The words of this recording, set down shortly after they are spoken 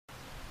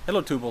Hello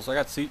Tubles, I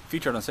got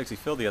featured on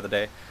sxephil the other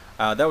day.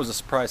 That was a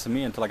surprise to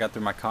me until I got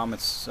through my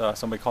comments.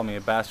 Somebody called me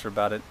a bastard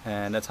about it,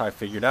 and that's how I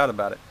figured out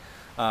about it.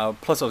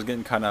 Plus I was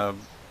getting kind of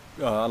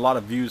a lot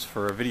of views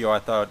for a video I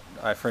thought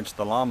I Frenched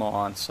the llama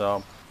on,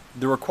 so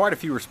there were quite a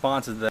few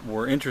responses that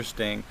were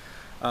interesting.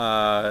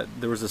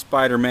 There was a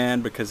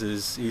Spider-Man because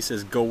he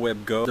says go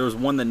web go. There was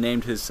one that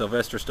named his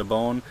Sylvester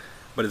Stallone,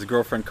 but his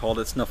girlfriend called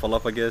it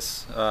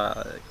Snuffleupagus.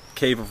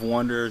 Cave of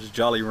Wonders,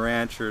 Jolly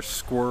Rancher,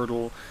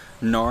 Squirtle,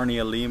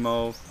 Narnia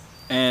Limo,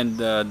 and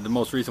the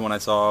most recent one I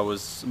saw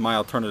was My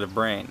Alternative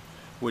Brain,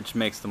 which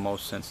makes the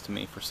most sense to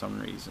me for some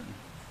reason.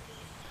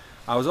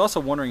 I was also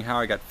wondering how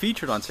I got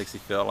featured on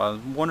sxephil. I was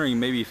wondering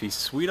maybe if he's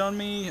sweet on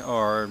me,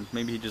 or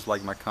maybe he just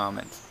liked my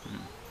comments.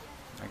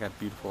 I got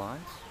beautiful eyes.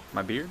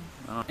 My beard?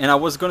 And I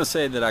was going to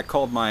say that I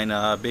called mine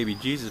Baby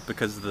Jesus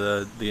because of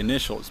the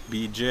initials,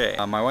 BJ.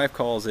 My wife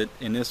calls it,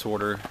 in this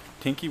order,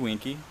 Tinky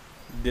Winky,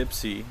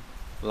 Dipsy,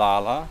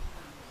 Lala,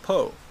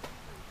 Po.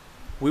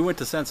 We went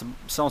to São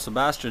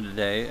Sebastião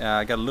today.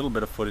 I got a little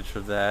bit of footage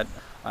of that.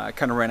 I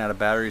kind of ran out of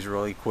batteries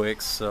really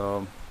quick,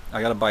 so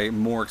I got to buy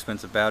more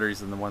expensive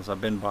batteries than the ones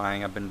I've been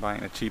buying. I've been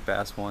buying the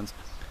cheap-ass ones.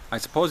 I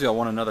suppose y'all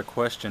want another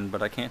question,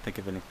 but I can't think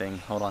of anything.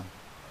 Hold on.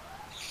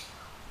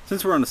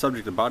 Since we're on the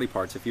subject of body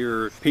parts, if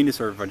your penis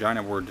or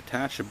vagina were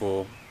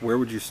detachable, where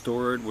would you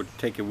store it? Would you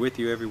take it with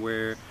you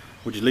everywhere?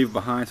 Would you leave it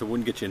behind so it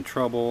wouldn't get you in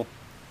trouble?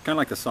 Kind of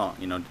like the song,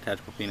 you know,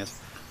 Detachable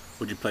Penis.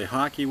 Would you play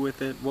hockey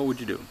with it? What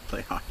would you do?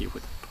 Play hockey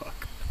with a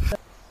puck.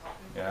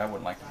 Yeah, I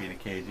wouldn't like to be in a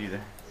cage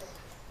either.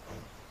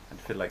 I'd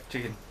feel like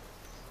chicken.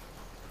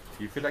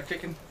 Do you feel like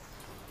chicken?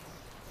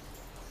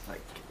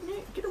 Like,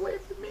 get away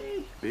from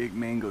me. Big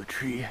mango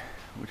tree,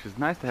 which is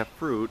nice to have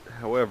fruit.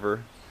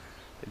 However,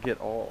 they get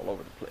all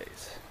over the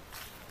place.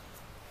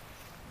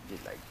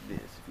 Get like this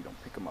if you don't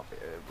pick them up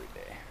every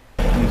day.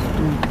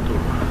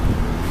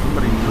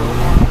 Somebody drove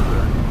on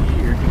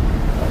here.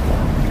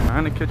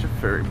 Trying to catch a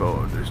ferry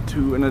boat. There's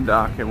two in the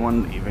dock and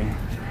one leaving.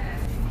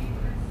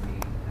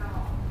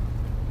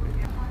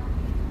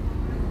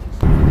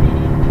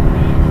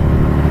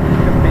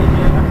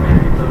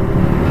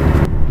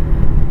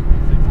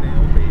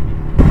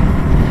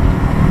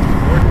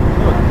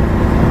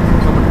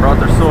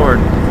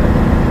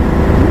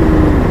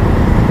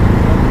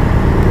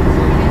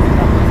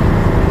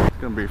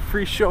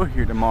 Free show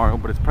here tomorrow,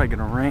 but it's probably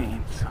gonna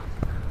rain, so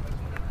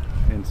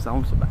in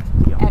São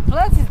Sebastião. And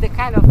plus it's the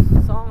kind of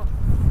song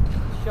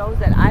shows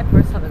that I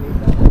personally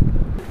love.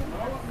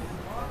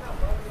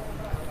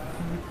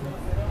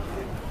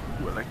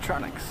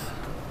 Electronics.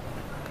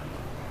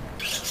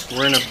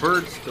 We're in a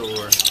bird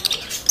store.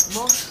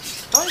 Go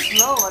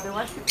slow,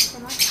 otherwise you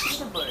cannot see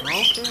the bird.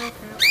 Okay.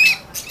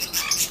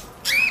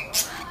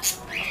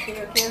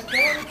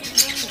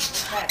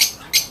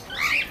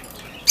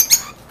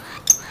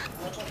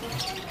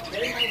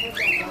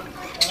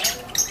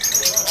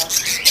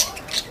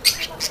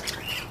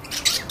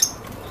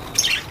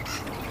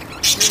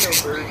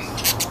 Birds.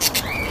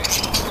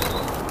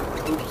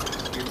 Oops,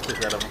 get the piss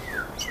out of them.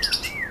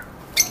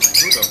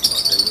 Who the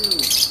fuck are you?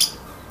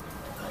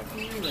 What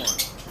do you want?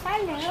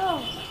 Hello.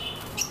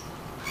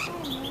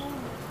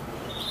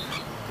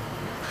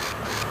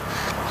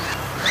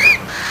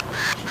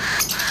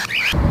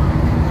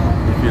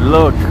 If you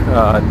look,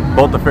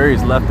 both the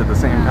ferries left at the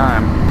same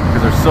time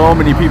because there's so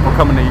many people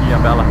coming to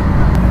Ilhabela.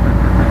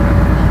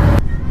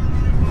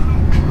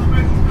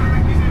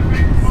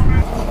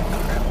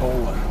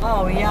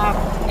 Oh, we are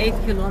 8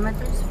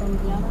 kilometers from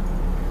Vienna.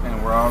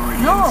 And we're already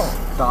in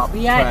stop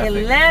we are traffic.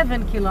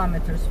 11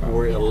 kilometers from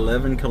We're Vienna.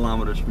 11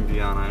 kilometers from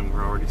Vienna and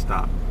we're already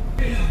stopped.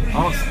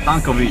 Oh,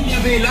 Stankovic.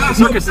 The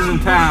circus is in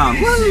town.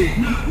 Woo!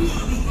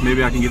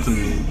 Maybe I can get some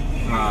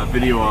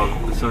video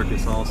of the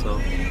circus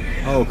also.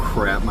 Oh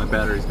crap, my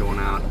battery's going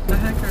out. What the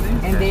heck are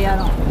these? And they are,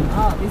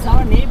 oh, it's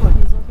our neighbor.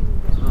 He's opening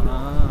the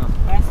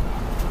restaurant.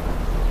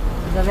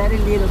 It's a very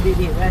little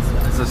bitty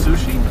restaurant. It's a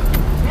sushi?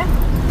 Yeah.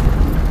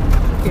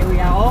 Okay, we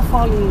are all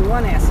following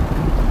one asshole,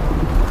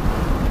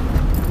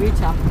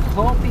 which I'm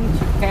hoping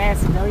to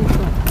pass very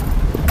soon.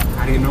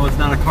 How do you know it's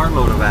not a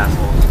carload of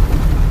assholes?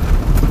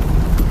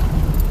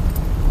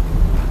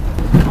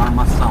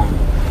 Armação.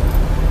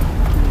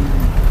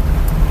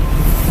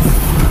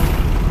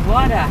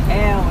 What the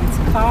hell? It's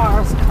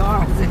cars,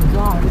 cars, and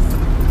cars.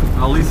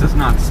 At least it's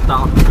not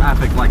stop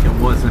traffic like it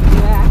wasn't.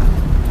 Yeah.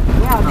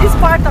 Well, this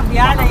part of the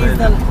island is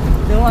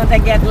the one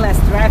that gets less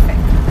traffic.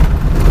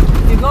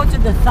 If you go to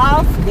the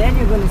south, then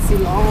you're going to see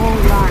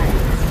long lines.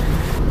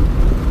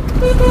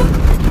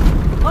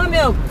 Ô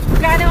meu, o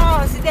cara é um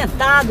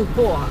acidentado,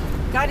 porra.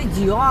 O cara é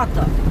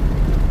idiota.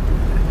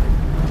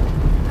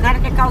 O cara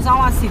quer causar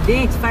um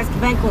acidente, faz que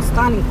vai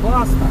encostar, não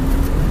encosta.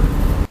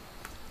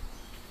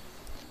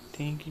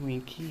 Tinky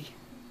Winky,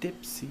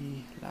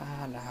 Dipsy,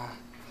 Lala,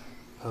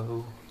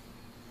 Oh,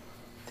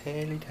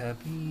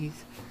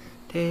 Teletubbies,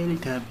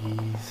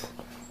 Teletubbies,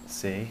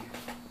 say,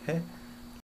 hey.